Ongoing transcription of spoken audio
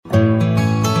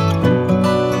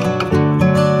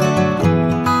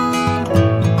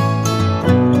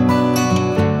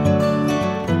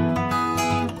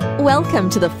Welcome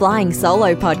to the Flying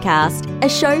Solo podcast, a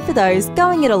show for those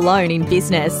going it alone in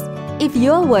business. If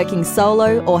you're working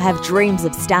solo or have dreams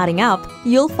of starting up,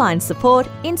 you'll find support,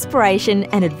 inspiration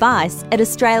and advice at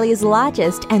Australia's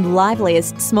largest and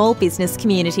liveliest small business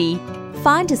community.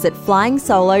 Find us at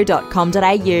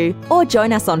flyingsolo.com.au or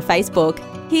join us on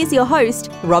Facebook. Here's your host,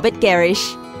 Robert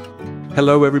Gerish.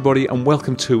 Hello everybody and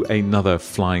welcome to another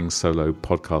Flying Solo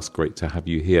podcast. Great to have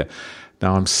you here.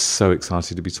 Now I'm so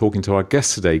excited to be talking to our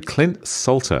guest today, Clint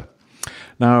Salter.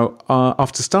 Now,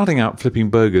 after starting out flipping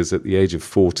burgers at the age of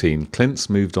 14, Clint's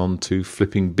moved on to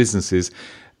flipping businesses,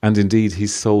 and indeed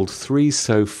he's sold 3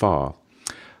 so far.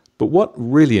 But what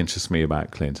really interests me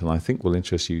about Clint, and I think will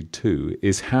interest you too,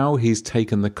 is how he's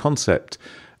taken the concept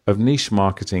of niche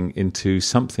marketing into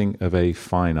something of a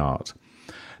fine art.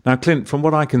 Now, Clint, from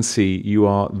what I can see, you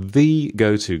are the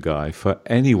go-to guy for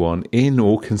anyone in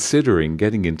or considering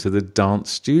getting into the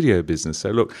dance studio business. So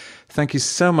look, thank you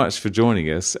so much for joining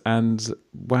us. And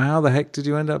how the heck did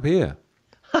you end up here?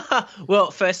 Well,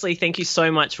 firstly, thank you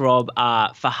so much, Rob,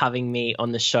 for having me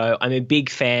on the show. I'm a big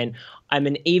fan. I'm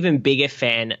an even bigger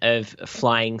fan of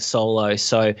Flying Solo,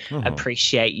 so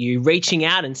appreciate you reaching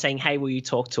out and saying, hey, will you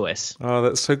talk to us? Oh,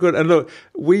 that's so good. And look,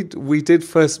 we did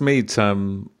first meet,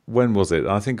 when was it?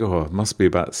 I think, it must be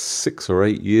about 6 or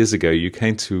 8 years ago. You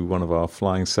came to one of our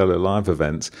Flying Solo live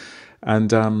events,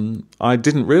 and I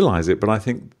didn't realize it, but I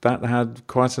think that had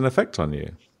quite an effect on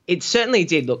you. It certainly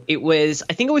did. Look,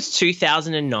 I think it was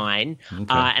 2009,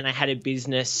 and I had a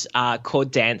business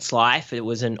called Dance Life. It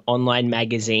was an online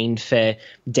magazine for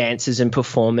dancers and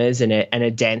performers and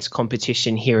a dance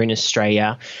competition here in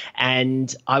Australia.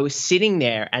 And I was sitting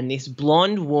there and this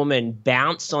blonde woman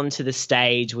bounced onto the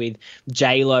stage with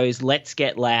J-Lo's Let's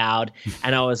Get Loud.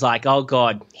 And I was like, oh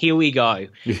God, here we go.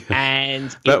 Yeah.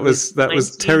 And that was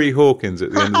Terry Hawkins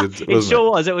at the end of the It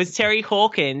sure was. It was Terry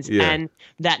Hawkins. Yeah. And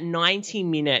that 90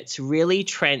 minutes really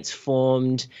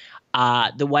transformed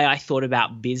the way I thought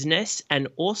about business and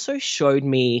also showed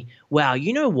me, wow,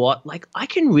 you know what? Like I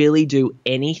can really do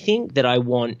anything that I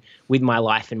want with my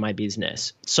life and my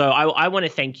business. So I want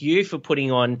to thank you for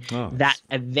putting on that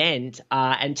event.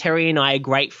 And Terry and I are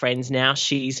great friends now.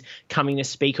 She's coming to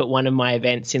speak at one of my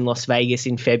events in Las Vegas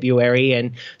in February.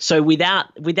 And so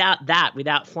without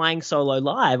Flying Solo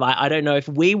Live, I don't know if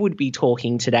we would be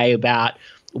talking today about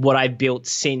what I've built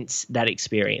since that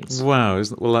experience. Wow.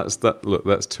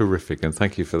 That's terrific. And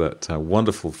thank you for that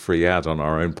wonderful free ad on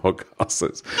our own podcast.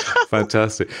 That's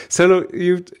fantastic. So look,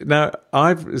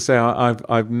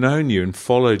 I've known you and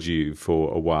followed you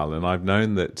for a while, and I've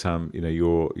known that,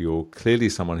 you're clearly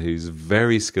someone who's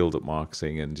very skilled at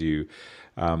marketing, and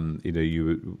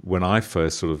when I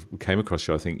first sort of came across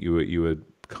you, I think you were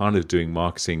kind of doing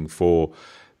marketing for,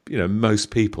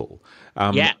 most people.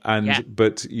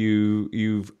 But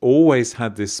you've always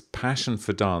had this passion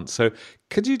for dance. So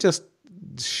could you just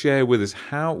share with us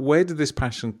where did this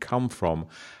passion come from?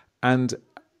 And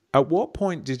at what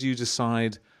point did you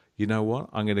decide, you know what,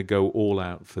 I'm going to go all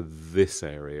out for this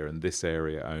area and this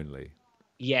area only?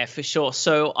 Yeah, for sure.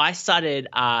 So I started,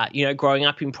 growing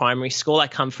up in primary school. I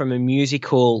come from a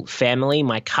musical family.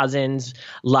 My cousins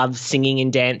love singing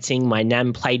and dancing. My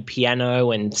nan played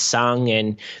piano and sung,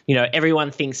 and,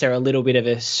 everyone thinks they're a little bit of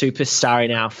a superstar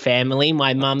in our family.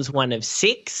 My mum's one of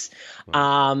 6.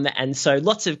 And so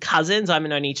lots of cousins. I'm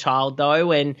an only child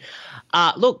though. And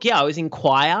I was in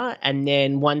choir, and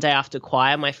then one day after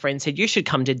choir, my friend said, you should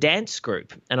come to dance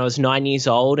group. And I was 9 years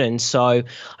old. And so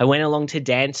I went along to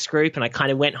dance group, and I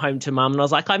kind of went home to mum and I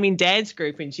was like, I'm in dance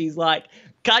group. And she's like,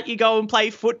 can't you go and play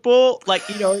football? Like,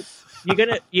 you're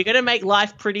gonna make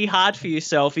life pretty hard for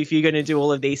yourself if you're gonna do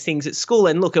all of these things at school.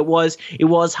 And look, it was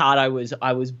hard. I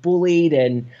was bullied,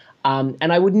 and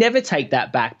I would never take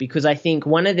that back, because I think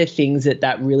one of the things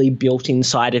that really built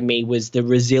inside of me was the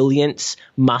resilience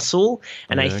muscle.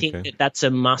 And I think that's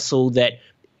a muscle that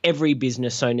every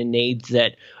business owner needs,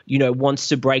 that, wants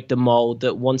to break the mold,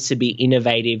 that wants to be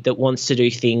innovative, that wants to do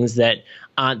things that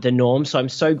aren't the norm. So I'm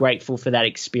so grateful for that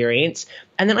experience.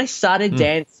 And then I started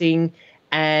dancing.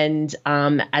 And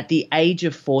at the age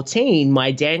of 14,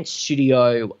 my dance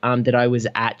studio that I was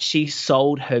at, she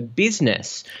sold her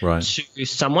business to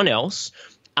someone else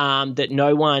that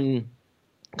no one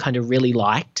kind of really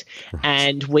liked. Right.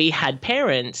 And we had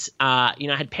parents,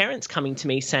 coming to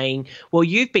me saying, well,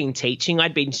 you've been teaching.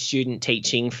 I'd been student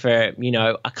teaching for,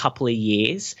 a couple of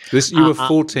years. You were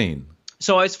 14?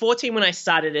 So I was 14 when I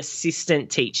started assistant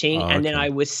teaching, and then I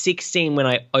was 16 when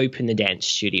I opened the dance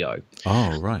studio.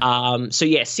 Oh, right.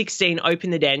 16,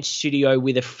 opened the dance studio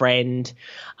with a friend,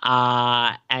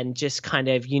 and just kind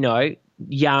of,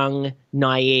 young,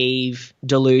 naive,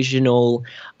 delusional.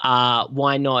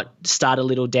 Why not start a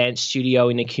little dance studio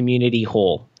in a community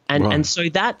hall? And so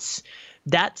that's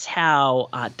how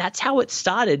it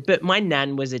started. But my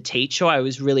nan was a teacher. I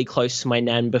was really close to my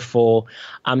nan before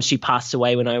she passed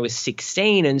away when I was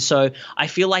 16. And so I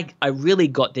feel like I really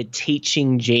got the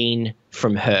teaching gene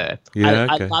from her.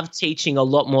 I loved teaching a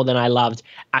lot more than I loved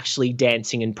actually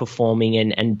dancing and performing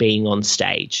and being on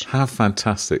stage. How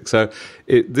fantastic. So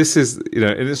this is,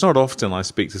 and it's not often I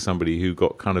speak to somebody who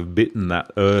got kind of bitten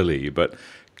that early, but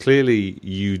clearly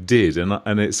you did.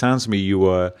 And it sounds to me you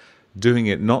were doing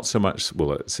it not so much,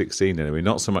 well, at 16 anyway,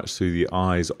 not so much through the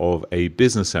eyes of a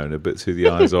business owner, but through the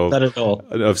eyes of not at all.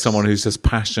 Of someone who's just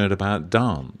passionate about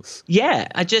dance. Yeah,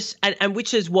 and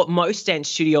which is what most dance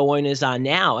studio owners are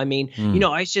now. I mean,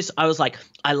 I was like,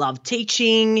 I love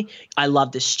teaching, I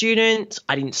love the students,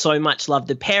 I didn't so much love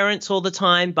the parents all the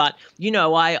time, but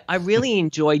I really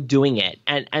enjoyed doing it.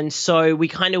 And so we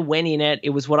kind of went in it. It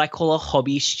was what I call a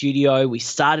hobby studio. We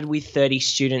started with 30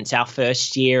 students our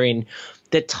first year in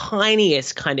the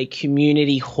tiniest kind of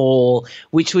community hall,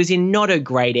 which was in not a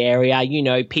great area.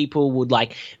 People would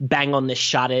like bang on the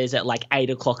shutters at like 8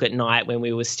 o'clock at night when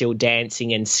we were still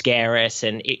dancing and scare us.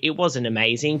 And it wasn't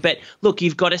amazing, but look,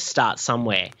 you've got to start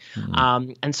somewhere.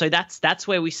 And so that's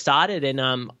where we started.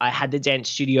 And I had the dance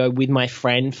studio with my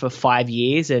friend for 5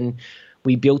 years, and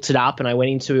we built it up, and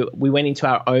we went into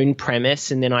our own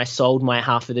premise, and then I sold my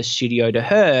half of the studio to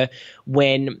her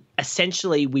when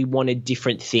essentially we wanted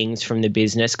different things from the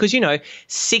business. Because,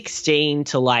 16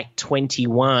 to like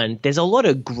 21, there's a lot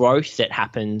of growth that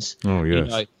happens. Oh,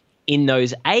 yes. In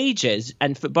those ages.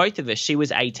 And for both of us, she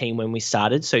was 18 when we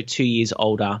started, so 2 years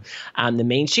older than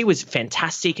me. And she was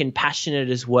fantastic and passionate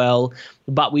as well,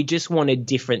 but we just wanted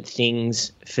different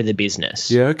things for the business.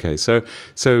 Yeah, okay. So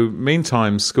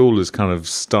meantime, school has kind of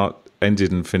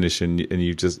ended and finished, and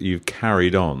you've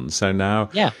carried on. So now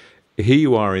here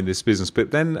you are in this business.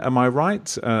 But then, am I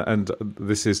right? And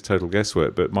this is total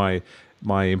guesswork, but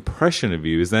my impression of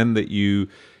you is then that you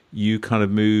kind of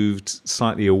moved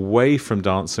slightly away from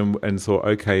dance and thought,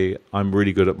 okay, I'm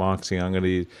really good at marketing.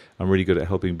 I'm really good at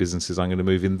helping businesses. I'm going to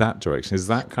move in that direction. Is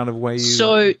that kind of where you?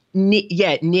 So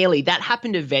nearly. That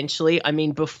happened eventually. I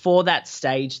mean, before that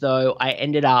stage, though, I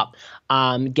ended up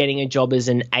getting a job as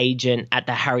an agent at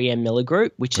the Harry M. Miller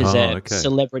Group, which is a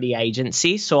celebrity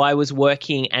agency. So I was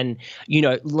working and,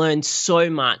 learned so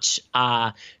much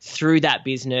through that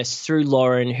business, through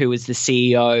Lauren, who was the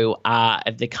CEO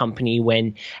of the company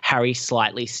when Harry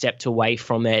slightly stepped away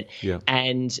from it. Yeah.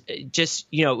 And just,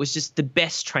 it was just the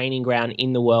best training ground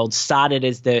in the world. Started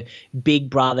as the Big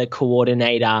Brother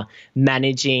coordinator,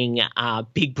 managing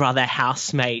Big Brother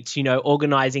housemates,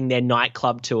 organizing their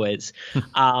nightclub tours.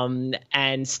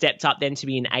 And stepped up then to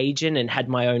be an agent and had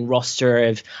my own roster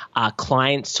of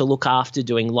clients to look after,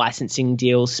 doing licensing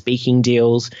deals, speaking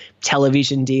deals,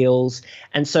 television deals.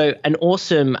 And so an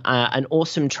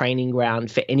awesome training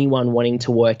ground for anyone wanting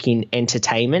to work in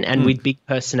entertainment and with big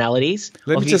personalities,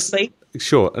 obviously.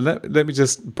 Sure. And let me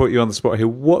just put you on the spot here.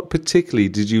 What particularly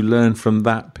did you learn from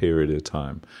that period of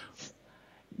time?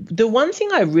 The one thing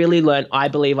I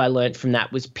believe I learned from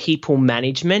that was people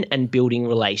management and building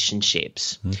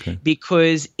relationships. Okay.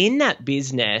 Because in that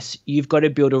business, you've got to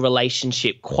build a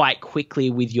relationship quite quickly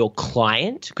with your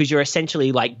client, because you're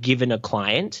essentially like given a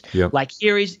client. Yep. Like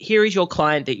here is your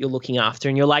client that you're looking after,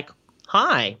 and you're like,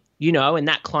 hi. And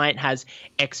that client has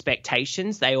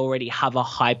expectations. They already have a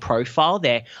high profile.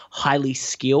 They're highly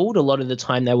skilled. A lot of the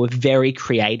time they were very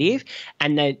creative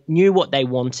and they knew what they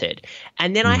wanted.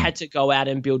 And then I had to go out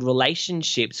and build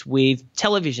relationships with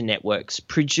television networks,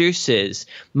 producers,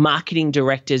 marketing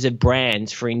directors of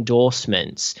brands for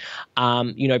endorsements,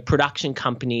 production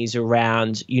companies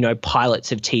around,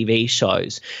 pilots of TV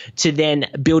shows, to then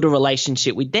build a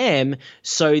relationship with them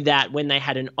so that when they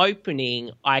had an opening,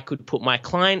 I could put my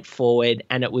client forward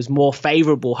and it was more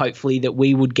favorable, hopefully, that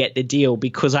we would get the deal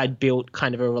because I'd built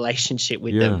kind of a relationship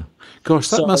with them. Gosh,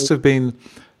 that must have been,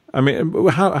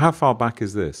 how far back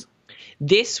is this?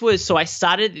 So I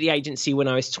started the agency when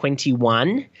I was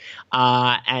 21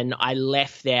 and I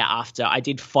left there after I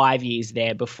did 5 years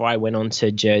there before I went on to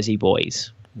Jersey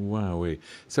Boys. Wowee.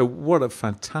 So what a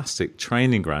fantastic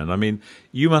training ground. I mean,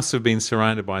 you must have been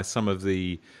surrounded by some of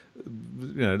the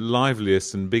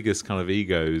liveliest and biggest kind of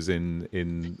egos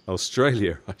in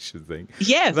Australia, I should think.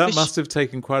 Yeah, that must have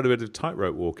taken quite a bit of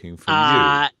tightrope walking from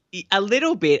you. A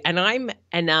little bit, and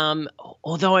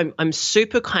although I'm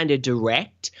super kind of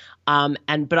direct,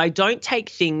 but I don't take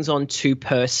things on too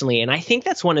personally. And I think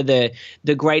that's one of the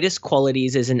greatest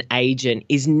qualities as an agent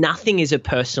is nothing is a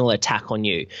personal attack on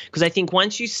you. Because I think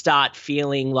once you start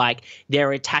feeling like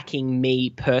they're attacking me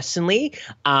personally,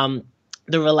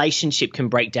 the relationship can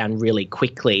break down really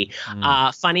quickly.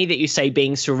 Funny that you say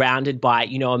being surrounded by,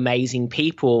 amazing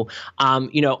people.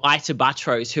 Ita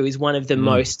Buttrose, who is one of the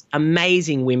most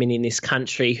amazing women in this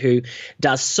country, who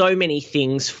does so many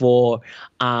things for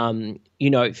so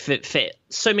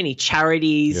many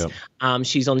charities. Yep.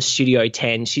 She's on Studio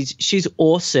 10. She's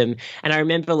awesome. And I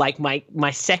remember like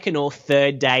my second or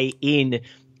third day in,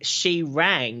 she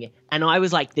rang and I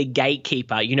was like the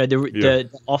gatekeeper, the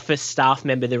office staff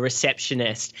member, the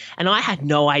receptionist. And I had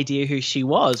no idea who she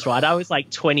was, right? I was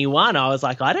like 21. I was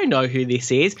like, I don't know who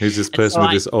this is. Who's this person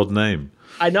with this odd name?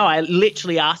 I know. I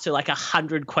literally asked her like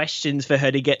 100 questions for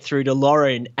her to get through to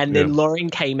Lauren. And then Lauren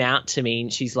came out to me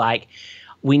and she's like,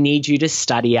 we need you to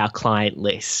study our client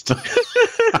list.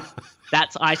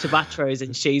 That's Ita Buttrose,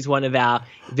 and she's one of our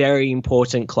very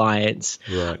important clients.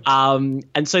 Right.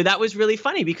 And so that was really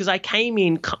funny because I came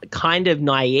in kind of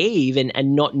naive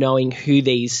and not knowing who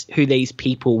these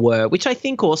people were, which I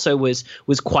think also was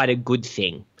quite a good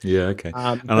thing. Yeah, okay.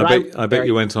 And I bet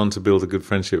you went on to build a good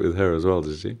friendship with her as well,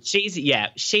 did you?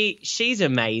 She's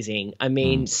amazing. I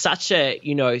mean, such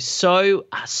a, so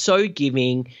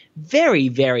giving, very,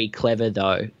 very clever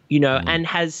though, and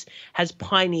has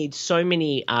pioneered so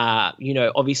many,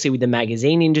 obviously with the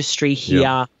magazine industry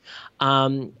here.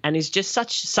 And is just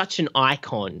such an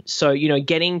icon. So,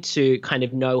 getting to kind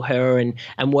of know her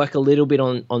and work a little bit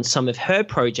on some of her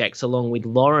projects along with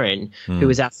Lauren, who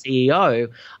was our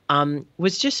CEO,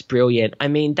 was just brilliant. I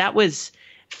mean,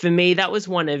 for me, that was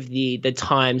one of the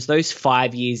times, those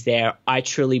 5 years there, I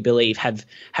truly believe have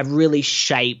really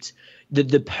shaped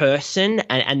the person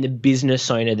and the business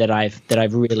owner that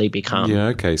I've really become. Yeah,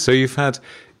 okay. So you've had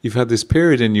this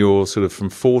period in your sort of from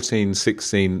 14,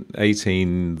 16,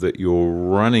 18 that you're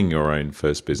running your own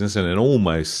first business in an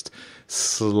almost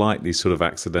slightly sort of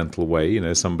accidental way.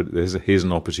 Here's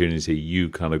an opportunity, you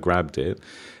kind of grabbed it.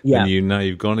 Yeah. And now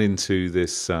you've gone into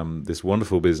this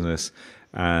wonderful business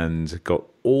and got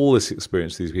all this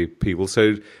experience with these people.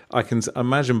 So I can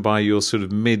imagine by your sort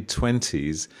of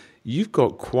mid-20s, you've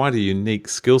got quite a unique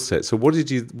skill set. So what did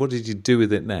you do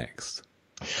with it next?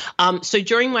 So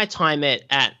during my time at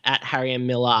Harry and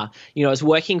Miller, I was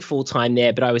working full time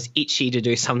there, but I was itchy to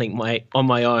do something on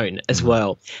my own as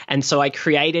well. And so I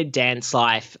created Dance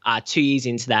Life 2 years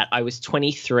into that. I was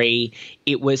 23.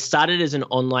 It was started as an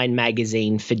online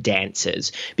magazine for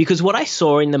dancers because what I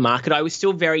saw in the market, I was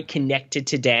still very connected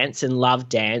to dance and loved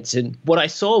dance. And what I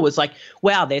saw was like,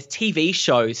 wow, there's TV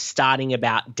shows starting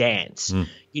about dance.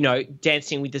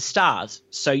 Dancing with the Stars,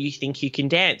 So You Think You Can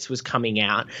Dance was coming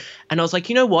out. And I was like,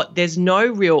 you know what? There's no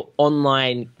real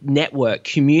online network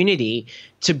community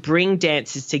to bring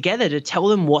dancers together to tell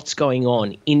them what's going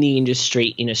on in the industry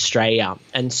in Australia.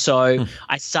 And so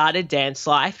I started Dance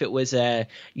Life. It was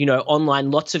online,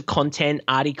 lots of content,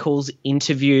 articles,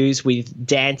 interviews with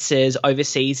dancers,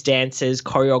 overseas dancers,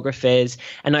 choreographers.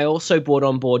 And I also brought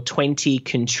on board 20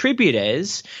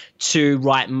 contributors to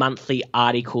write monthly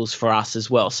articles for us as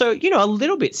well. So, a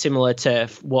little bit similar to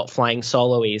what Flying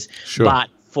Solo is, but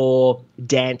for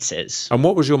dancers. And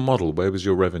what was your model? Where was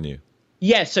your revenue?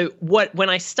 Yeah, so when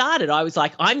I started, I was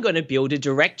like, I'm going to build a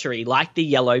directory like the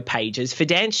Yellow Pages for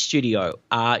Dance Studio,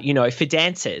 for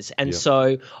dancers. And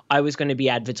so I was going to be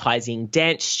advertising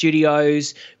dance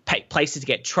studios, places to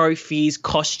get trophies,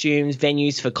 costumes,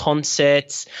 venues for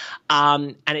concerts,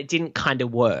 and it didn't kind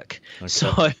of work. Okay.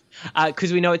 So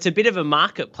because we know it's a bit of a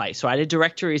marketplace, right? A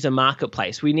directory is a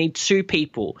marketplace. We need two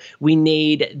people. We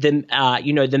need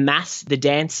the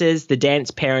dancers, the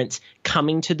dance parents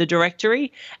coming to the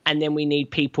directory, and then we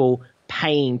need people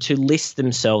paying to list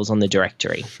themselves on the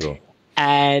directory. Sure.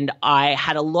 And I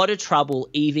had a lot of trouble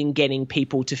even getting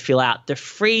people to fill out the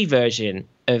free version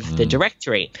of the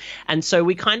directory. And so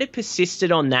we kind of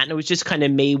persisted on that. And it was just kind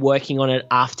of me working on it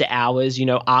after hours,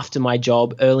 after my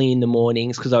job, early in the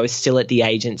mornings, because I was still at the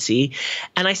agency.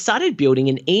 And I started building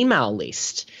an email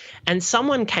list. And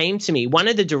someone came to me, one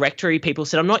of the directory people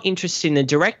said, I'm not interested in the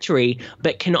directory,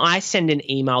 but can I send an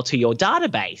email to your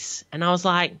database? And I was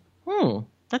like,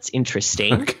 that's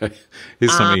interesting. Okay.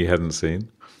 Here's something you hadn't seen.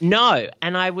 No.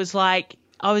 And I was like,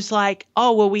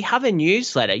 oh, well, we have a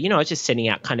newsletter. I was just sending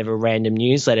out kind of a random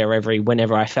newsletter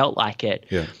whenever I felt like it.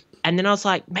 Yeah. And then I was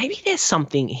like, maybe there's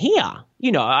something here.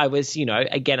 you know, I was, you know,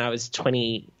 again, I was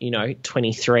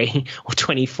 23 or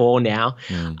 24 now.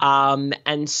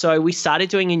 And so we started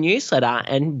doing a newsletter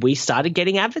and we started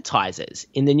getting advertisers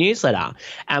in the newsletter.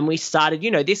 And we started,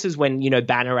 you know, this is when, you know,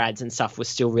 banner ads and stuff was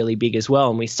still really big as well.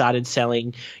 And we started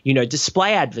selling, you know,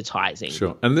 display advertising.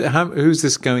 Sure. And who's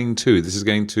this going to? This is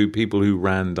going to people who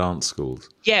ran dance schools.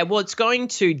 Yeah, well, it's going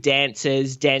to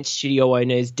dancers, dance studio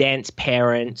owners, dance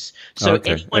parents. So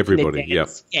everybody,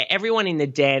 everyone in the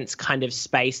dance kind of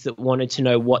space that wanted to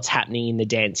know what's happening in the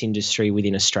dance industry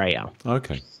within Australia.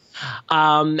 Okay.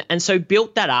 And so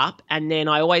built that up, and then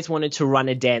I always wanted to run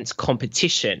a dance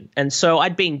competition. And so I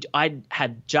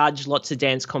had judged lots of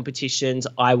dance competitions.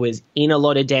 I was in a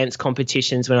lot of dance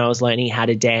competitions when I was learning how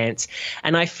to dance,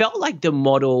 and I felt like the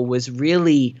model was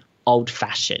really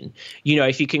old-fashioned. You know,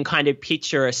 if you can kind of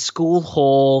picture a school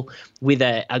hall with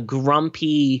a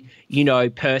grumpy, you know,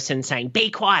 person saying,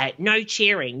 "Be quiet, no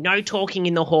cheering, no talking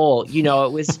in the hall." You know,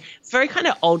 it was very kind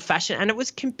of old-fashioned, and it was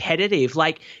competitive.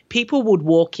 Like, people would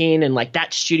walk in and like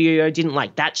that studio didn't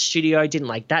like that studio, didn't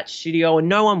like that studio, and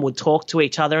no one would talk to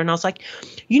each other. And I was like,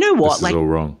 you know what? This is all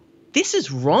wrong. This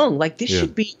is wrong. Like, this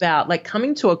should be about, like,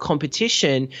 coming to a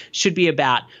competition should be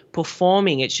about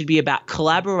performing. It should be about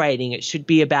collaborating. It should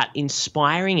be about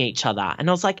inspiring each other. And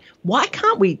I was like, why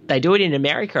can't we? They do it in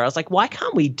America. I was like, why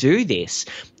can't we do this?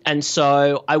 And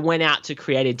so I went out to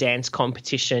create a dance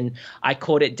competition. I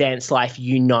called it Dance Life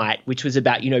Unite, which was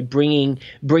about, you know,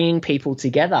 bringing people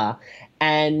together.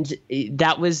 And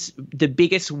that was the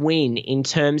biggest win in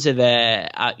terms of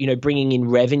bringing in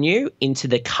revenue into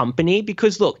the company,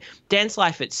 because look, Dance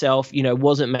Life itself, you know,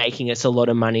 wasn't making us a lot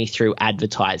of money through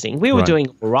advertising. We were doing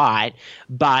all right,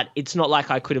 but it's not like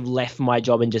I could have left my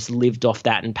job and just lived off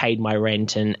that and paid my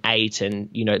rent and ate and,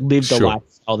 you know, lived the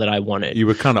lifestyle that I wanted. You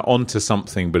were kind of onto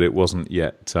something, but it wasn't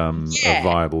yet a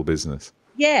viable business.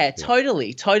 Yeah,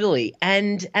 totally.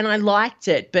 And I liked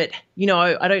it, but, you know,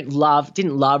 I didn't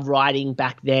love writing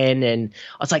back then. And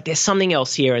I was like, there's something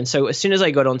else here. And so as soon as I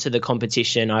got onto the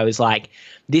competition, I was like,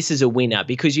 this is a winner,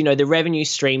 because, you know, the revenue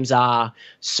streams are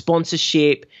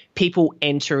sponsorship, people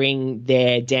entering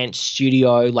their dance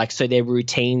studio, like, so their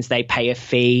routines, they pay a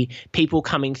fee, people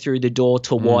coming through the door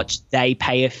to watch, they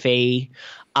pay a fee.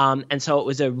 And so it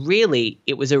was a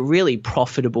really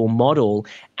profitable model,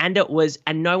 and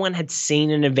no one had seen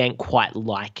an event quite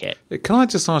like it. Can I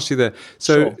just ask you there?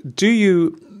 So do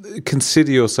you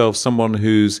consider yourself someone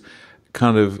who's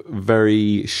kind of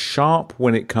very sharp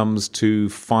when it comes to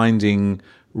finding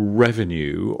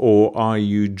revenue, or are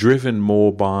you driven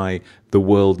more by the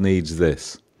world needs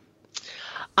this?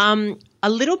 A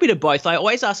little bit of both. I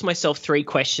always ask myself 3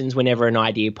 questions whenever an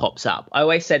idea pops up. I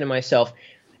always say to myself,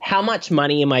 how much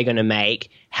money am I going to make?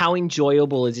 How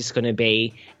enjoyable is this going to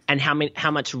be? And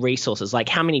how much resources, like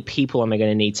how many people am I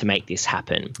going to need to make this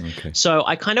happen? Okay. So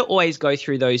I kind of always go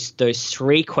through those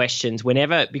 3 questions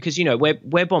whenever, because, you know,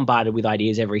 we're bombarded with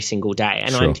ideas every single day,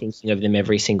 and I'm thinking of them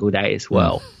every single day as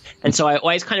well. And so I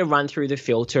always kind of run through the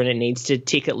filter, and it needs to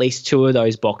tick at least 2 of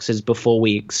those boxes before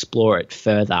we explore it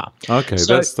further. Okay,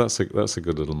 so that's a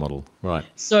good little model, right?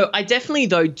 So I definitely,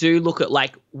 though, do look at,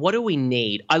 like, what do we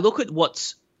need? I look at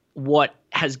what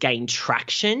has gained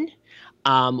traction,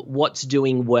 what's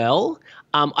doing well.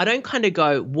 I don't kind of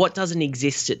go, what doesn't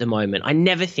exist at the moment? I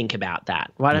never think about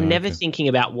that, right? I'm never thinking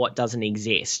about what doesn't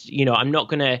exist. You know, I'm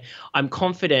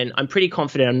pretty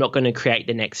confident I'm not going to create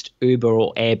the next Uber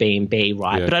or Airbnb,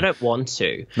 right? Yeah. But I don't want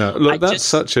to. No, look,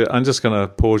 I'm just going to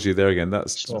pause you there again.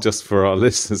 That's just for our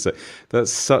listeners.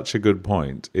 That's such a good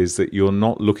point, is that you're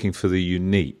not looking for the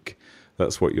unique.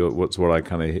 That's what I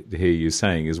kind of hear you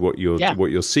saying, is what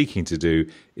you're seeking to do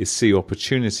is see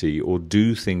opportunity or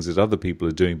do things that other people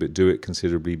are doing, but do it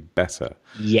considerably better.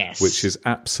 Yes. Which is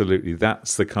absolutely,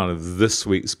 that's the kind of the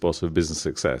sweet spot of business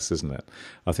success, isn't it?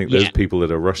 I think those people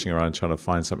that are rushing around trying to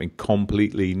find something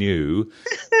completely new,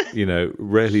 you know,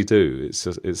 rarely do.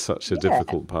 It's such a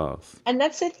difficult path. And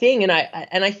that's the thing. And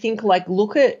I think, like,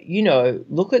 look at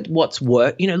what's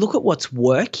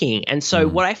working. And so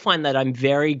what I find that I'm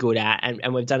very good at,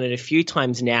 and we've done it a few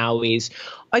times now, is,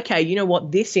 okay, you know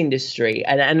what, this industry,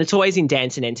 and it's always in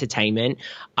dance and entertainment,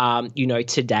 you know,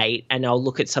 to date, and I'll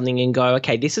look at something and go,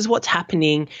 okay, this is what's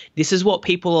happening, this is what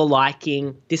people are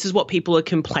liking, this is what people are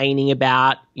complaining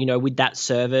about, you know, with that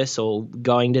service or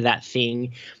going to that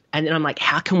thing. And then I'm like,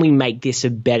 how can we make this a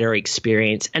better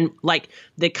experience? And, like,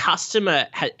 the customer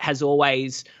has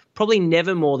always probably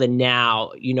never more than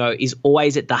now, is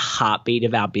always at the heartbeat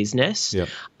of our business. Yep.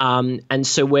 And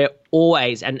so we're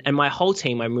always, and my whole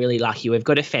team, I'm really lucky. We've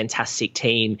got a fantastic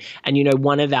team. And,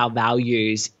 one of our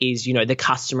values is, the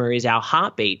customer is our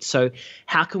heartbeat. So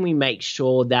how can we make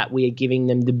sure that we are giving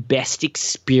them the best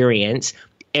experience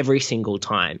every single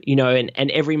time, and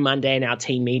every Monday in our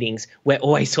team meetings, we're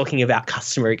always talking about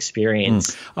customer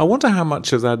experience. I wonder how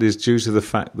much of that is due to the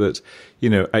fact that,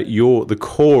 at the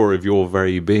core of your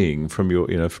very being from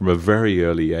from a very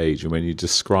early age, and when you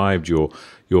described your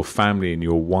family and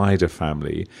your wider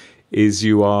family, is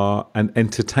you are an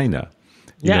entertainer.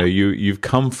 You've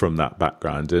come from that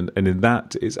background, and in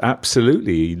that, it's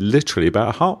absolutely, literally about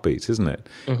a heartbeat, isn't it?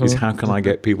 Mm-hmm. Is how can I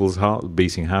get people's heart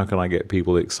beating? How can I get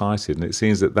people excited? And it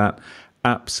seems that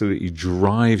absolutely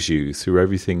drives you through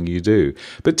everything you do.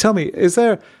 But tell me, is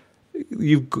there?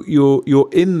 You're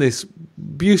in this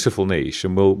beautiful niche,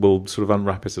 and we'll sort of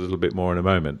unwrap it a little bit more in a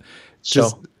moment.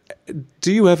 Sure.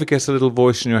 Do you ever get a little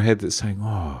voice in your head that's saying,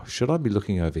 "Oh, should I be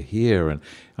looking over here? And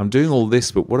I'm doing all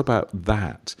this, but what about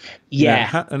that?" Yeah.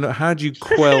 How do you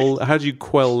quell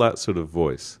that sort of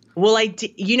voice? Well, I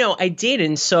did.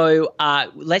 And so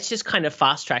let's just kind of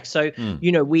fast track. So,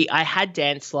 I had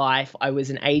Dance Life. I was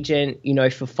an agent,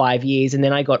 for 5 years. And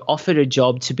then I got offered a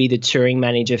job to be the touring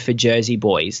manager for Jersey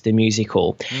Boys, the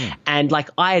musical. And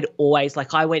I had always,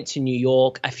 I went to New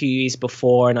York a few years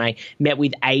before, and I met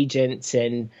with agents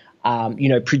and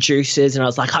producers, and I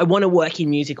was like, I want to work in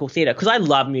musical theater because I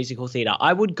love musical theater.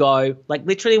 I would go,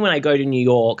 literally when I go to New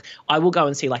York, I will go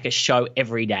and see a show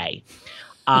every day.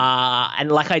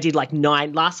 And I did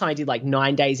last time I did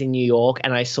 9 days in New York,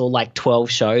 and I saw 12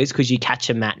 shows because you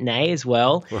catch a matinee as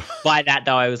well. By that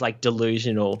though, I was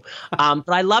delusional. But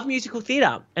I love musical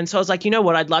theater. And so I was like, you know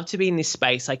what? I'd love to be in this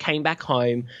space. I came back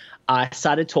home. I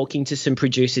started talking to some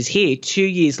producers here. 2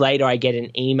 years later, I get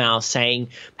an email saying,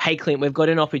 hey, Clint, we've got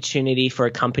an opportunity for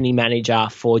a company manager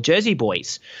for Jersey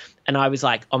Boys. And I was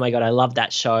like, oh, my God, I love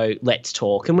that show. Let's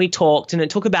talk. And we talked, and it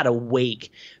took about a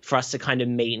week for us to kind of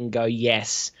meet and go,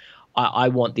 yes, I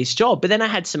want this job. But then I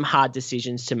had some hard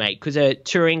decisions to make because a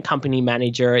touring company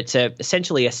manager, it's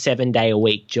essentially a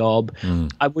 7-day-a-week job.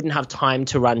 I wouldn't have time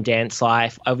to run Dance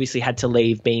Life. I obviously had to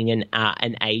leave being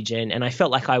an agent, and I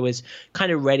felt like I was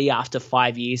kind of ready after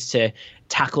 5 years to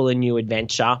tackle a new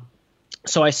adventure.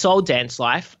 So I sold Dance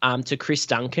Life to Chris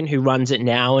Duncan, who runs it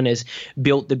now and has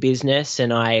built the business.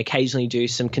 And I occasionally do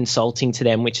some consulting to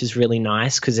them, which is really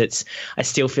nice because I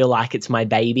still feel like it's my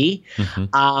baby.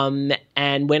 And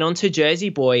went on to Jersey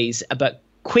Boys, but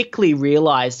quickly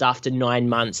realized after 9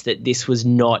 months that this was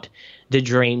not the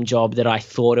dream job that I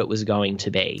thought it was going to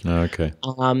be. Okay.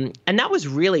 And that was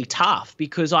really tough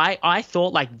because I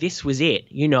thought this was it.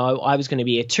 I was going to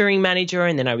be a touring manager,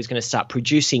 and then I was going to start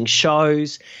producing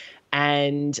shows.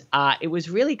 And it was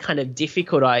really kind of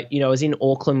difficult. I was in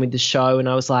Auckland with the show, and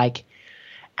I was like,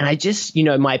 and I just,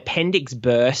 my appendix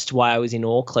burst while I was in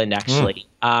Auckland, actually.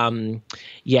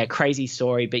 Crazy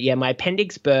story. But yeah, my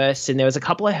appendix burst, and there was a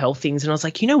couple of health things, and I was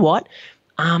like, you know what?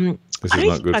 I don't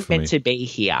think I'm meant to be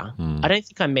here. I don't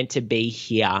think I'm meant to be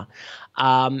here.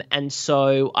 And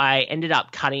so I ended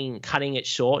up cutting it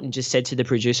short and just said to the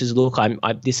producers, look,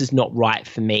 this is not right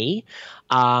for me.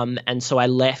 And so I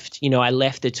left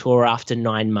the tour after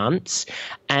 9 months,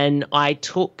 and I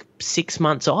took 6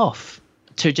 months off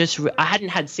I hadn't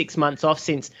had 6 months off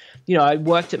since, I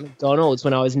worked at McDonald's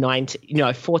when I was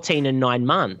 14 and 9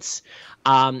 months.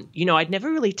 I'd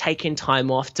never really taken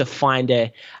time off to find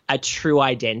a true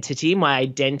identity. My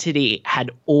identity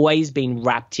had always been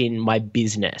wrapped in my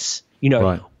business,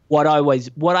 right. what I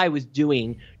was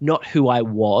doing, not who I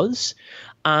was.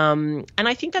 And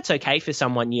I think that's okay for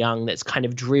someone young that's kind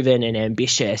of driven and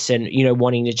ambitious and,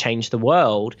 wanting to change the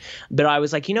world. But I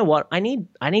was like, you know what? I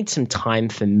need some time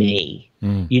for me,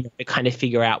 to kind of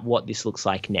figure out what this looks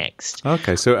like next.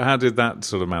 Okay. So how did that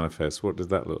sort of manifest? What did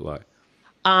that look like?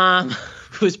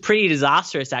 It was pretty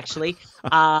disastrous, actually.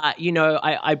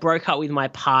 I broke up with my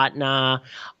partner.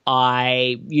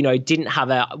 I, didn't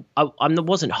have I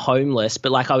wasn't homeless,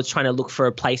 but I was trying to look for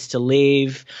a place to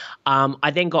live.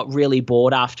 I then got really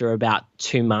bored after about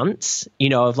 2 months,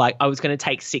 of I was going to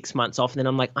take 6 months off. And then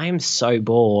I'm like, I am so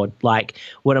bored.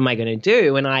 What am I going to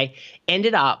do? And I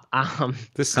ended up.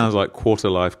 This sounds like quarter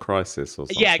life crisis or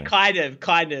something. Yeah, kind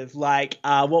of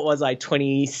what was I,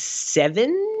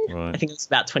 27? Right. I think it was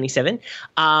about 27.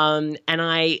 And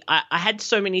I had had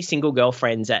so many single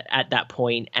girlfriends at that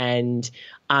point, and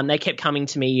they kept coming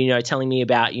to me, telling me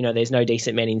about, there's no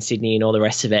decent men in Sydney and all the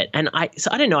rest of it. And I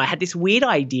don't know, I had this weird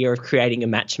idea of creating a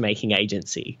matchmaking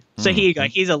agency. So here you go.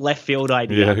 Here's a left field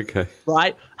idea. Yeah, okay.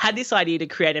 Right? Had this idea to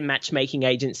create a matchmaking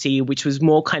agency, which was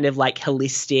more kind of like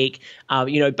holistic,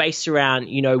 based around,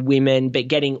 women, but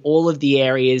getting all of the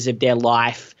areas of their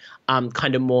life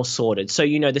kind of more sorted. So,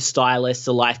 the stylist,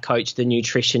 the life coach, the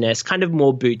nutritionist, kind of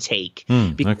more boutique.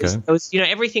 Because it was,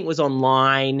 everything was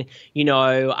online,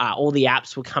 all the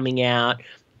apps were coming out.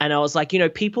 And I was like,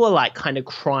 people are like kind of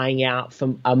crying out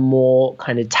for a more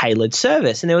kind of tailored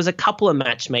service. And there was a couple of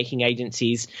matchmaking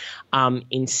agencies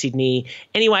in Sydney.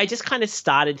 Anyway, I just kind of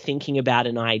started thinking about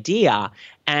an idea,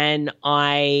 and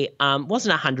I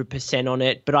wasn't 100% on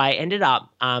it, but I ended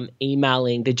up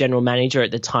emailing the general manager at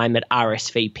the time at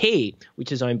RSVP,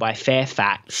 which is owned by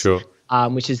Fairfax. Sure.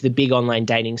 Which is the big online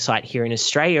dating site here in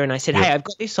Australia. And I said, hey, I've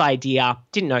got this idea.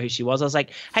 Didn't know who she was. I was like,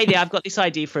 hey there, I've got this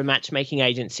idea for a matchmaking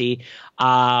agency.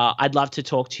 I'd love to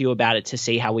talk to you about it to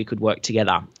see how we could work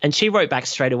together. And she wrote back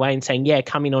straight away and saying, yeah,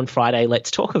 come in on Friday.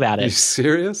 Let's talk about it. Are you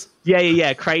serious?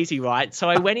 Yeah. Crazy, right? So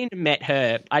I went in and met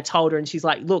her. I told her, and she's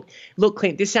like, look,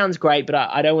 Clint, this sounds great, but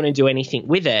I don't want to do anything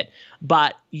with it.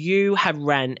 But you have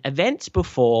ran events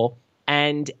before,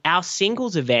 and our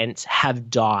singles events have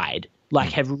died.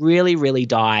 Have really, really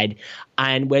died.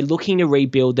 And we're looking to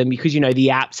rebuild them because, the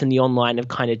apps and the online have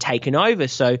kind of taken over.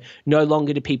 So no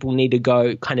longer do people need to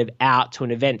go kind of out to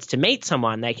an event to meet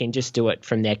someone. They can just do it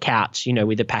from their couch,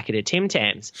 with a packet of Tim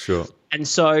Tams. Sure. And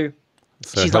so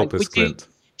she's help like, us, Clint.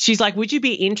 She's like, would you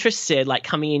be interested,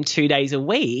 coming in 2 days a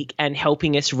week and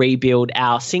helping us rebuild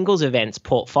our singles events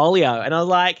portfolio? And I was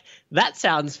like, that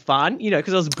sounds fun,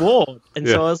 because I was bored. And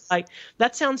so I was like,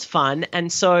 that sounds fun.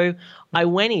 And so I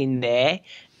went in there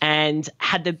and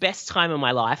had the best time of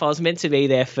my life. I was meant to be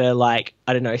there for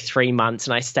 3 months,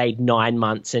 and I stayed 9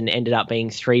 months and ended up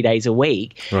being 3 days a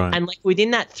week. Right. And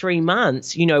within that 3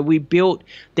 months, we built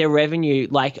their revenue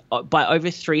by over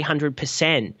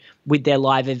 300% with their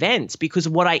live events, because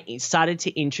what I started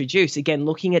to introduce, again,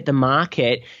 looking at the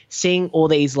market, seeing all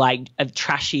these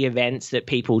trashy events that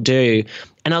people do.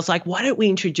 And I was like, why don't we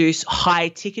introduce high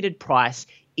ticketed price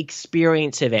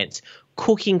experience events?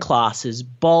 Cooking classes,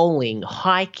 bowling,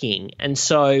 hiking. And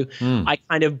so I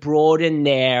kind of broadened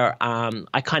their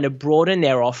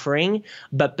offering,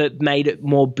 but made it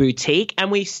more boutique.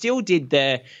 And we still did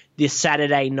the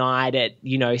Saturday night at,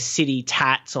 City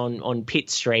Tats on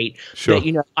Pitt Street. Sure.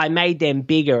 But, I made them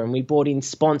bigger, and we brought in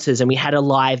sponsors, and we had a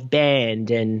live band.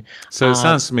 And so it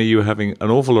sounds to me you were having an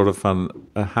awful lot of fun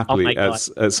happily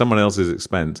at someone else's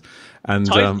expense. And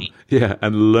Totally.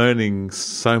 and learning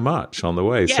so much on the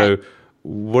way. Yeah. So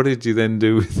what did you then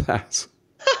do with that?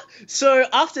 So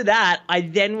after that, I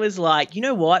then was like, you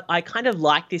know what? I kind of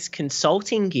like this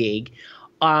consulting gig.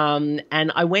 And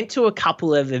I went to a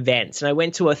couple of events, and I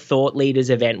went to a Thought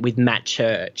Leaders event with Matt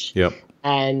Church. Yep.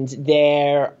 And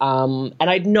and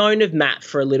I'd known of Matt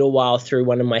for a little while through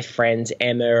one of my friends,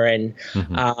 Emma, and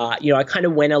I kind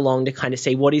of went along to kind of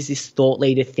see what is this thought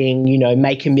leader thing,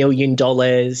 make $1 million,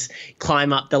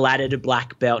 climb up the ladder to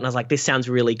black belt. And I was like, this sounds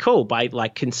really cool, by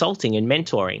consulting and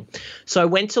mentoring. So I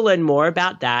went to learn more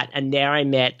about that, and there I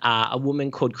met a woman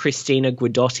called Christina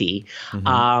Guidotti,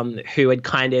 who had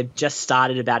kind of just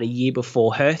started about a year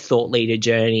before her thought leader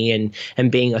journey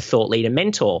and being a thought leader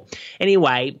mentor.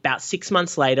 Anyway, about 6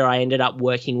 months later, I ended up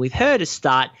working with her to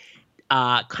start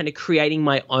kind of creating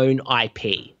my own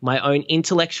IP, my own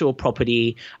intellectual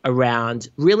property around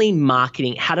really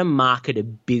marketing, how to market a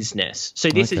business. So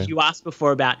this is, you asked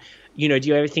before about, do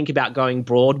you ever think about going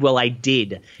broad? Well, I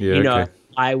did. Yeah,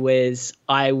 I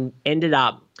ended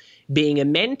up being a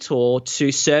mentor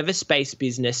to service-based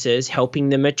businesses, helping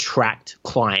them attract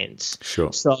clients.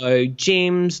 Sure. So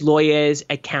gyms, lawyers,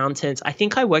 accountants. I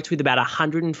think I worked with about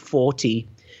 140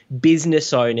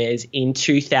 business owners in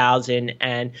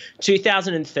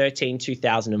 2013,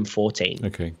 2014.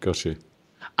 Okay, got you.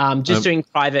 Just doing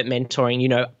private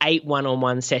mentoring, 8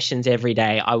 one-on-one sessions every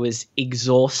day. I was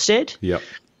exhausted. Yep.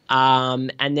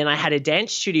 And then I had a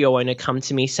dance studio owner come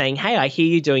to me saying, hey, I hear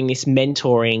you doing this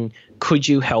mentoring. Could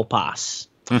you help us?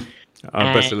 I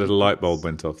bet a little light bulb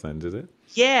went off then, did it?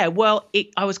 Yeah, well,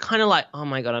 I was kind of like, oh,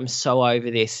 my God, I'm so over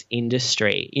this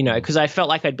industry, because I felt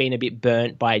like I'd been a bit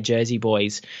burnt by Jersey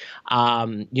Boys,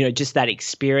 just that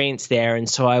experience there. And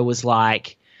so I was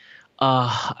like,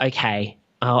 oh, okay,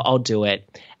 I'll do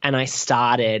it. And I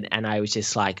started, and I was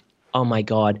just like, oh, my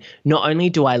God, not only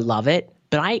do I love it,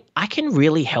 but I can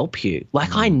really help you.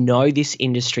 Like, I know this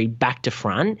industry back to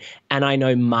front, and I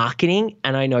know marketing,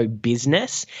 and I know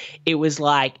business. It was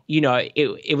like,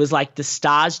 it was like the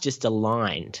stars just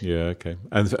aligned. Yeah, okay.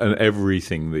 And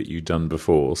everything that you'd done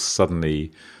before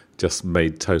suddenly just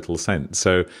made total sense.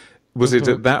 So was it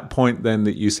at that point then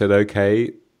that you said,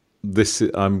 okay,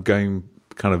 I'm going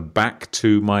kind of back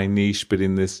to my niche, but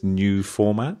in this new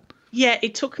format? Yeah,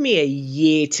 it took me a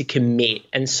year to commit.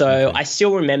 And so I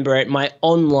still remember it. My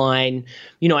online,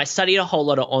 I studied a whole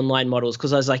lot of online models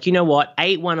because I was like, you know what,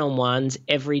 8 one-on-ones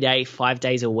every day, 5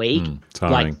 days a week.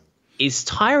 Tiring. Is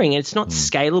tiring, and it's not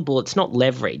scalable. It's not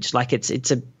leveraged. Like, it's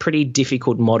a pretty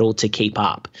difficult model to keep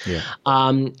up. Yeah.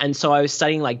 And so I was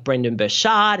studying like Brendan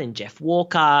Burchard and Jeff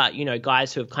Walker,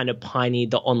 guys who have kind of pioneered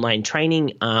the online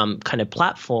training kind of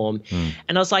platform.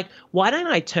 And I was like, why don't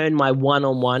I turn my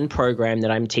one-on-one program that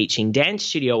I'm teaching dance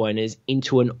studio owners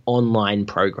into an online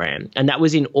program? And that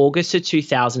was in August of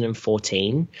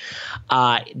 2014.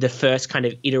 The first kind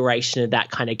of iteration of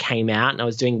that kind of came out, and I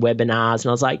was doing webinars, and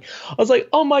I was like,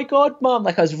 oh my God, Mom.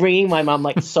 Like, I was ringing my mum,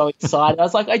 like, so excited. I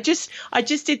was like, I just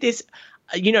did this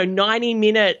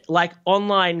 90-minute like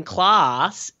online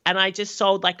class, and I just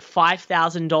sold like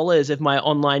 $5,000 of my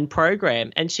online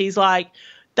program. And she's like,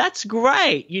 that's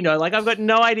great. Like, I've got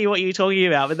no idea what you're talking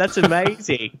about, but that's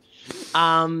amazing.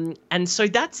 And so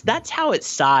that's how it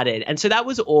started. And so that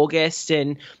was August,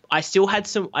 and I still had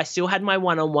my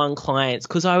one-on-one clients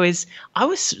because I was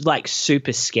like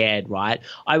super scared, right?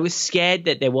 I was scared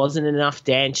that there wasn't enough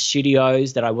dance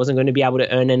studios, that I wasn't going to be able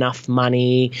to earn enough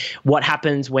money. What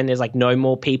happens when there's like no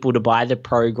more people to buy the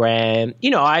program?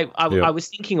 I was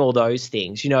thinking all those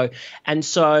things, And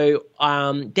so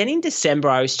then in December,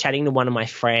 I was chatting to one of my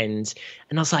friends,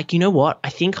 and I was like, you know what? I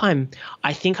think I'm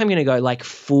going to go like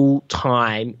full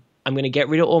time. I'm going to get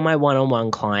rid of all my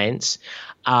one-on-one clients.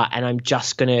 And I'm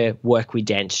just going to work with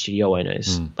dance studio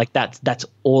owners. Like, that's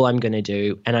all I'm going to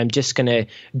do. And I'm just going to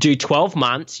do 12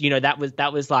 months.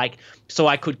 That was like, so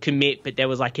I could commit, but there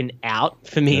was like an out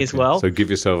for me as well. So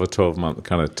give yourself a 12-month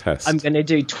kind of test. I'm going to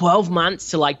do 12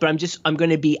 months but I'm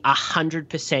going to be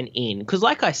 100% in. Because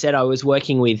like I said, I was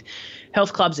working with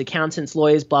health clubs, accountants,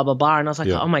 lawyers, blah, blah, blah. And I was like,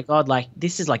 oh my God, like,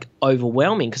 this is like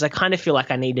overwhelming, because I kind of feel like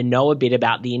I need to know a bit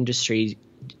about the industries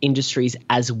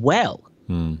as well.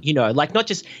 Like, not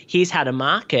just here's how to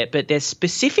market, but there's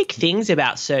specific things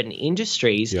about certain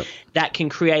industries that can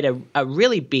create a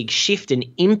really big shift and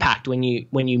impact when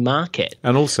you market.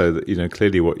 And also that,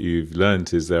 clearly what you've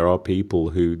learned is there are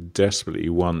people who desperately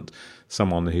want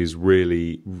someone who's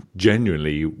really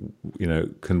genuinely,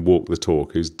 can walk the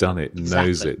talk, who's done it,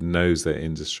 knows their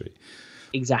industry.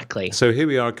 Exactly. So here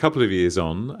we are a couple of years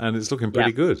on, and it's looking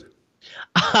pretty good.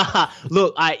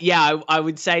 Look, I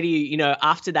would say to you,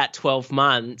 after that 12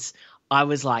 months, I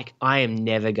was like, I am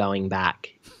never going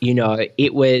back.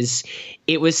 It was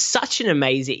such an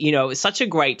amazing, it was such a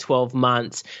great 12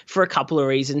 months for a couple of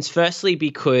reasons. Firstly,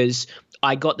 because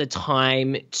I got the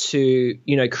time to,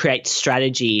 create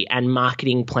strategy and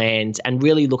marketing plans and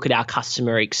really look at our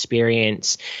customer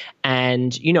experience.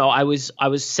 And, I was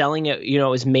selling it, it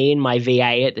was me and my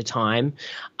VA at the time.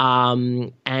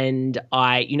 And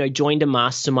I, joined a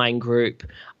mastermind group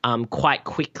quite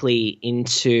quickly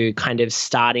into kind of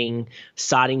starting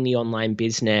the online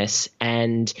business.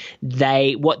 And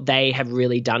what they have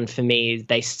really done for me is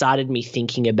they started me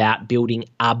thinking about building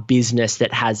a business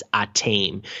that has a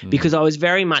team, because I was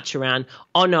very much around,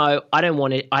 oh no, I don't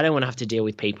want to have to deal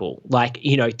with people like,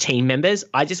 team members.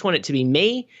 I just want it to be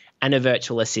me and a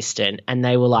virtual assistant. And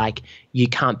they were like, you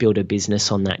can't build a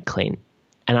business on that, Clint.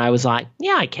 And I was like,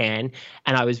 yeah, I can.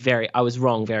 And I was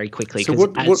wrong very quickly. So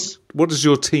what does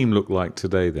your team look like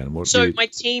today then? My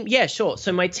team, yeah, sure.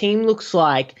 So my team looks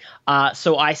like,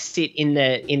 so I sit in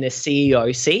the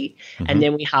CEO seat, and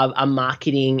then we have a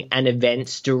marketing and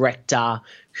events director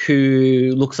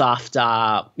who looks after,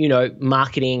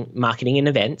 marketing and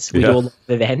events. We do all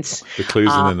the events. The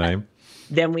clues in the name.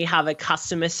 Then we have a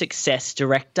customer success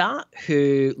director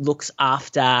who looks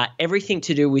after everything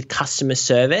to do with customer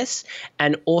service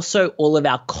and also all of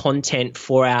our content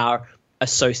for our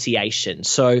association.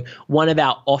 So one of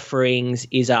our offerings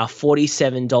is our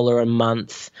 $47 a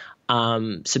month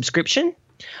subscription.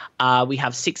 We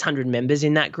have 600 members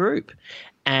in that group.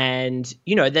 And,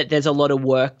 that there's a lot of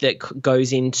work that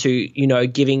goes into,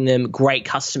 giving them great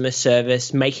customer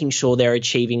service, making sure they're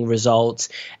achieving results,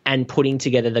 and putting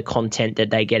together the content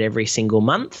that they get every single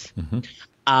month.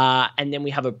 And then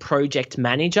we have a project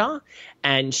manager,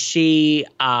 and she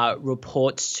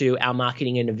reports to our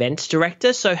marketing and events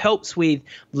director, so helps with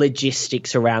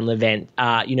logistics around the event,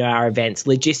 our events,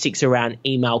 logistics around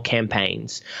email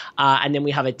campaigns. And then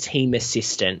we have a team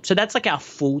assistant. So that's like our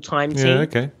full-time team. Yeah,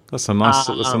 okay. That's a nice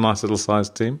little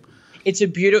sized team. It's a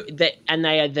beautiful, and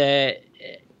they are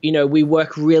we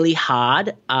work really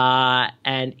hard,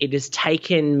 and it has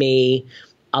taken me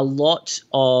a lot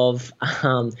of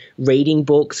reading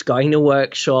books, going to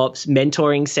workshops,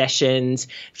 mentoring sessions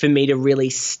for me to really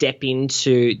step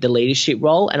into the leadership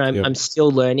role. And I'm still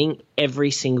learning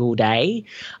every single day.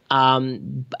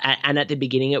 And at the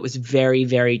beginning, it was very,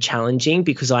 very challenging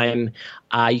because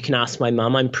you can ask my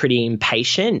mum, I'm pretty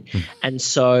impatient. And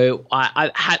so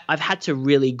I've had to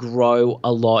really grow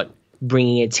a lot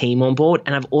bringing a team on board.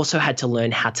 And I've also had to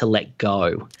learn how to let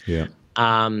go. Yeah.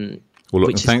 Well,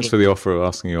 look, thanks for the offer of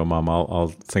asking your mum. I'll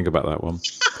think about that one.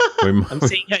 I'm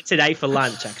seeing her today for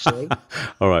lunch, actually.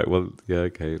 All right. Well, yeah.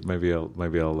 Okay. Maybe I'll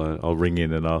ring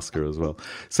in and ask her as well.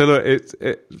 So look, it's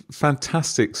a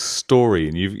fantastic story,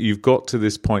 and you've got to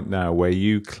this point now where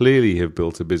you clearly have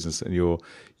built a business, and you're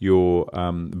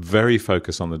very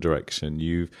focused on the direction.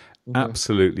 You've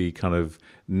absolutely kind of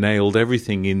nailed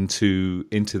everything into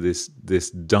this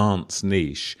dance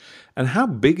niche. And how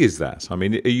big is that? I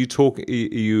mean,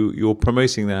 you're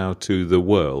promoting now to the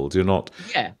world. You're not.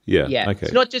 Yeah. Okay.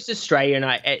 It's not just Australia, and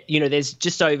there's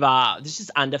just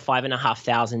under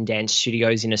 5,500 dance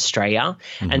studios in Australia.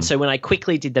 And so when I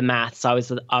quickly did the maths, I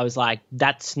was like,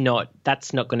 that's not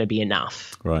going to be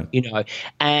enough. Right.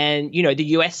 And the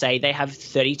USA, they have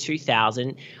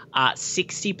 32,000.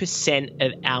 60%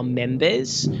 of our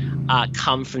members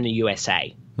come from the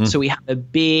USA. So we have a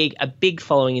big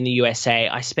following in the USA.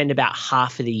 I spend about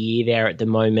half of the year there at the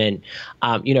moment,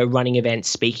 running events,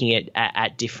 speaking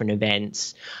at different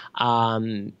events,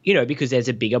 because there's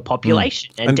a bigger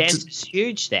population and dance is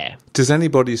huge there. Does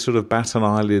anybody sort of bat an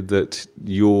eyelid that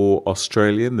you're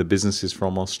Australian, the business is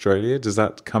from Australia? Does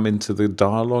that come into the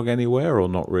dialogue anywhere or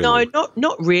not really? No,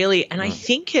 not really. And I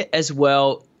think as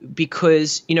well,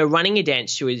 because, running a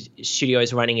dance studio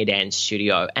is running a dance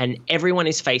studio, and everyone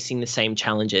is facing the same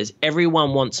challenges.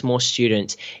 Everyone wants more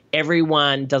students.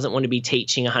 Everyone doesn't want to be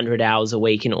teaching 100 hours a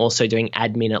week and also doing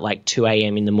admin at like 2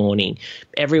 a.m. in the morning.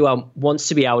 Everyone wants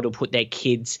to be able to put their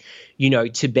kids,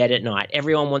 to bed at night.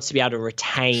 Everyone wants to be able to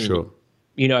retain,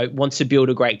 wants to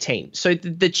build a great team. So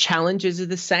the challenges are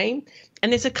the same.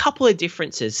 And there's a couple of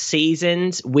differences.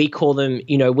 Seasons, we call them,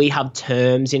 we have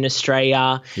terms in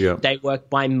Australia. Yeah. They work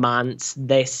by months.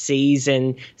 Their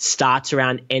season starts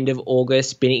around end of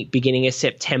August, beginning of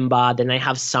September. Then they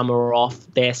have summer off,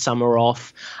 their summer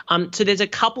off. So there's a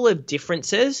couple of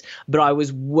differences, but I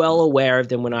was well aware of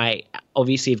them when I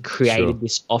obviously have created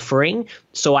this offering.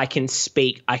 So I can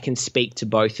speak to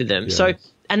both of them. Yeah.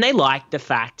 And they like the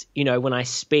fact, when I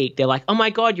speak, they're like, "Oh my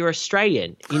God, you're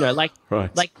Australian!" Like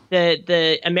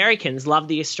the Americans love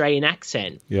the Australian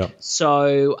accent. Yeah.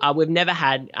 So we've never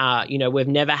had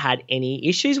any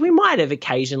issues. We might have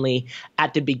occasionally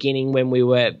at the beginning when we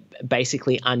were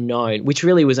basically unknown, which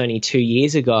really was only 2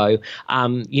 years ago.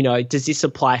 Does this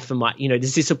apply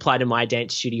to my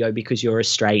dance studio because you're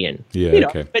Australian? Yeah.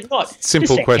 Okay. But not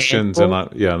simple questions, and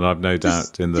I've no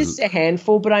doubt just a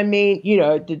handful. But I mean,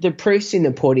 the proof's in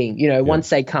the pudding. Once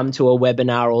they come to a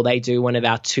webinar or they do one of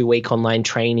our 2-week online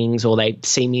trainings or they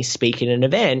see me speak at an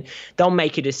event, they'll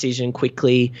make a decision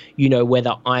quickly,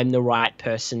 whether I'm the right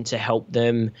person to help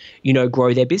them,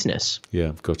 grow their business.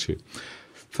 Yeah, got you.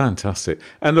 Fantastic.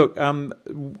 And look,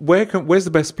 where's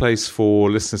the best place for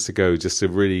listeners to go just to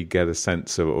really get a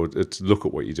sense of, or to look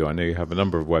at what you do? I know you have a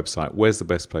number of websites. Where's the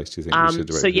best place, do you think we should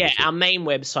direct people to? Our main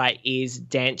website is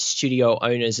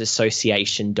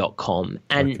dancestudioownersassociation.com.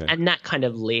 And that kind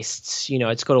of lists,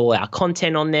 it's got all our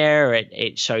content on there.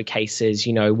 It showcases,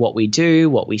 what we do,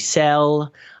 what we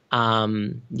sell.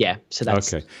 So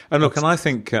that's okay. And look, and I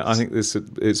think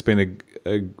it's been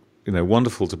a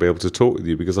wonderful to be able to talk with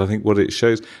you, because I think what it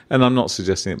shows, and I'm not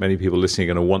suggesting that many people listening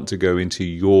are going to want to go into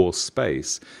your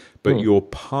space, but your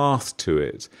path to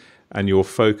it and your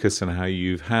focus and how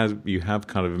you have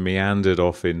kind of meandered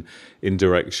off in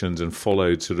directions and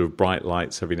followed sort of bright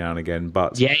lights every now and again.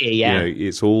 But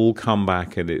it's all come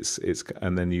back, and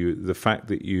and then the fact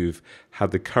that you've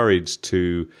had the courage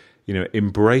to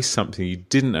embrace something you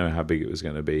didn't know how big it was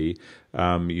going to be.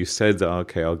 You said that,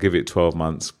 okay, I'll give it 12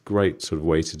 months. Great sort of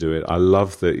way to do it. I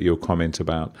love your comment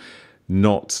about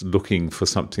not looking for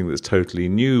something that's totally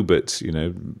new, but,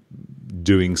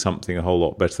 doing something a whole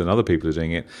lot better than other people are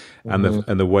doing it. And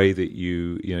the way that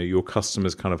your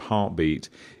customers' kind of heartbeat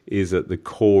is at the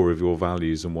core of your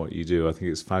values and what you do. I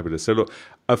think it's fabulous. So look,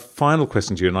 a final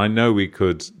question to you, and I know we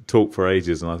could talk for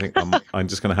ages, and I think I'm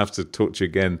just going to have to talk to you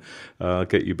again. I'll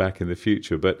get you back in the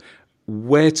future, but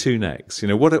where to next?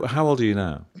 How old are you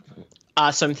now?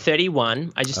 So I'm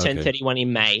 31. I just turned 31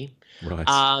 in May.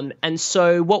 Right. And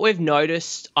so what I've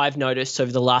noticed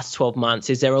over the last 12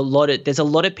 months is there's a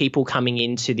lot of people coming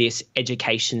into this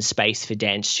education space for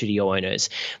dance studio owners.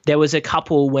 There was a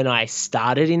couple when I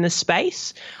started in the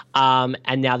space,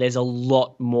 and now there's a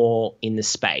lot more in the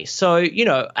space. So,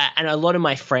 and a lot of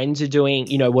my friends are doing,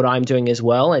 what I'm doing as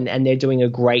well, and they're doing a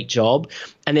great job.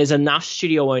 And there's enough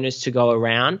studio owners to go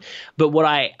around. But what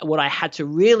I had to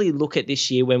really look at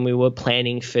this year when we were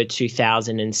planning for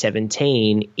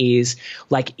 2017 is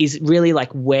really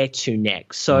where to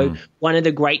next. So one of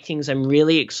the great things I'm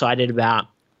really excited about,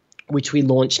 which we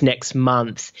launch next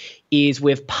month, is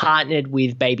we've partnered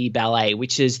with Baby Ballet,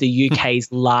 which is the UK's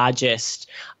largest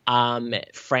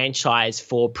franchise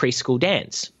for preschool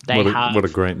dance. What a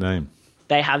great name.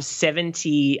 They have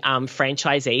 70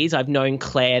 franchisees. I've known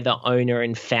Claire, the owner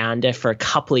and founder, for a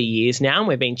couple of years now, and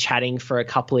we've been chatting for a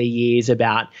couple of years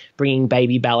about bringing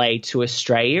Baby Ballet to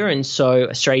Australia and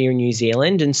New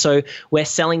Zealand. And so we're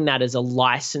selling that as a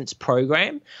licensed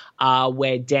program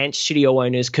where dance studio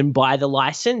owners can buy the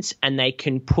license and they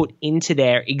can put into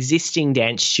their existing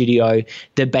dance studio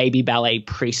the Baby Ballet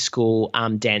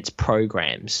preschool dance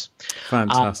programs.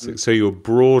 Fantastic. So you're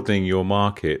broadening your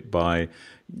market by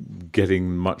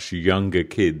getting much younger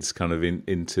kids kind of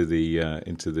into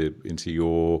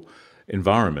your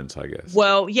environment, I guess.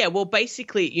 Well, yeah. Well,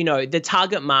 basically, the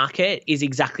target market is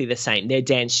exactly the same. They're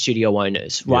dance studio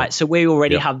owners, right? Yeah. So we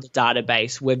already have the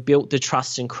database. We've built the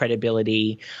trust and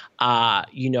credibility,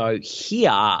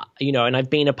 here, and I've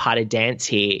been a part of dance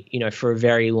here, for a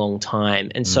very long time.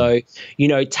 And so,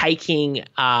 taking,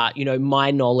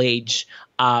 my knowledge,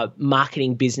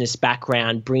 marketing business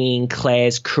background, bringing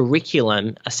Claire's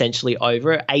curriculum essentially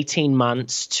over 18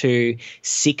 months to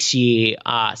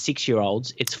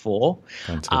 6-year-olds. It's 4.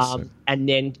 Fantastic. And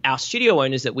then our studio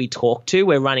owners that we talk to,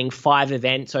 we're running 5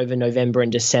 events over November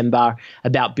and December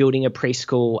about building a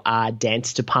preschool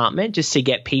dance department, just to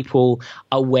get people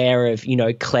aware of,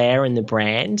 Claire and the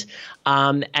brand.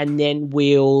 And then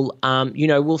we'll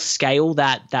scale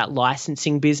that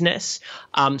licensing business.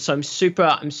 So I'm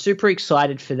super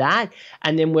excited for that.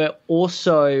 And then we're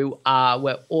also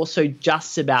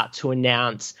just about to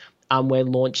announce we're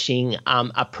launching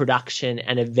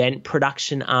an event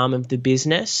production arm of the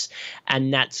business,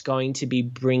 and that's going to be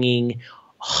bringing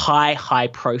high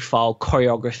profile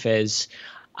choreographers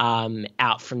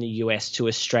out from the US to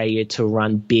Australia to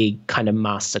run big kind of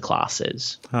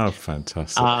masterclasses. Oh,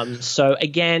 fantastic. So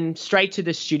again, straight to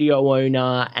the studio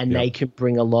owner, and they can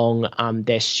bring along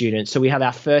their students. So we have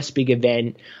our first big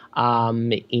event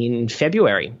in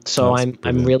February. So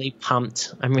I'm really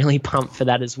pumped. I'm really pumped for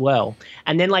that as well.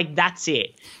 And then that's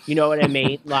it. You know what I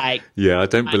mean? Yeah, I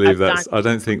don't believe I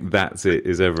don't think that's it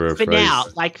is ever a for phrase. Now,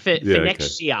 for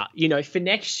next year, for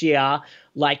next year,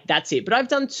 that's it. But I've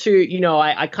done 2,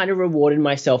 I kind of rewarded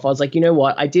myself. I was like, you know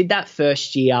what? I did that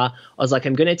first year. I was like,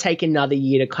 I'm going to take another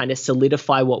year to kind of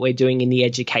solidify what we're doing in the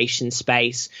education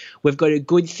space. We've got a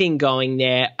good thing going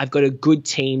there. I've got a good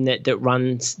team that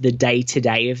runs the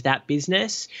day-to-day of that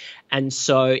business. And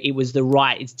so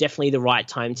it's definitely the right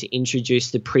time to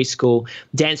introduce the preschool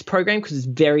dance program, because it's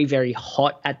very, very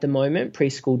hot at the moment,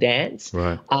 preschool dance.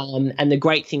 Right. And the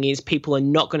great thing is people are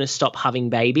not going to stop having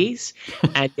babies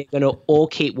and they're going to all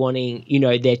keep wanting,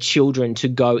 their children to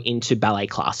go into ballet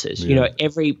classes. Yeah.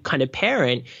 Every kind of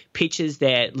parent pictures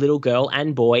their little girl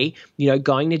and boy,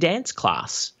 going to dance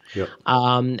class. Yep.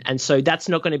 And so that's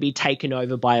not going to be taken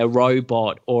over by a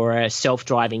robot or a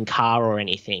self-driving car or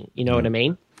anything. You know what I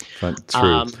mean?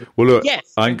 True. Well, look,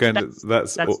 yes, that's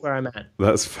where I'm at.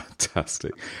 That's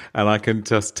fantastic. And I can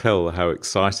just tell how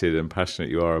excited and passionate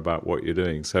you are about what you're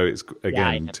doing. So it's,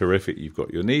 again, terrific. You've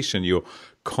got your niche, and you're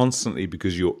constantly,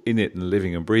 because you're in it and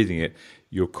living and breathing it,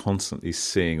 you're constantly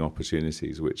seeing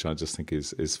opportunities, which I just think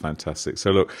is fantastic.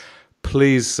 So look,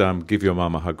 please give your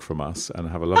mum a hug from us, and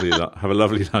have a lovely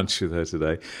lunch with her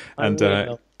today.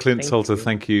 And Clint Salter,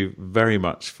 thank you very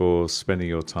much for spending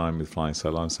your time with Flying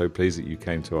Solo. I'm so pleased that you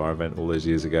came to our event all those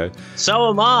years ago.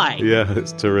 So am I. Yeah,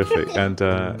 it's terrific. And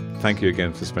thank you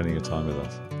again for spending your time with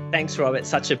us. Thanks, Robert.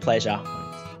 Such a pleasure.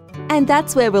 And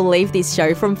that's where we'll leave this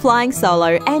show from Flying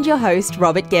Solo and your host,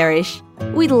 Robert Gerish.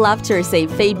 We'd love to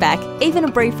receive feedback, even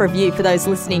a brief review for those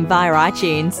listening via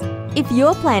iTunes. If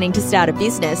you're planning to start a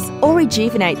business or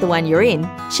rejuvenate the one you're in,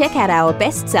 check out our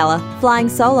bestseller, Flying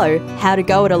Solo, How to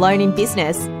Go It Alone in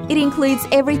Business. It includes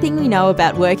everything we know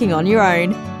about working on your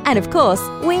own. And of course,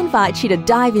 we invite you to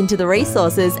dive into the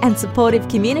resources and supportive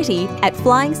community at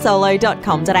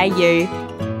flyingsolo.com.au.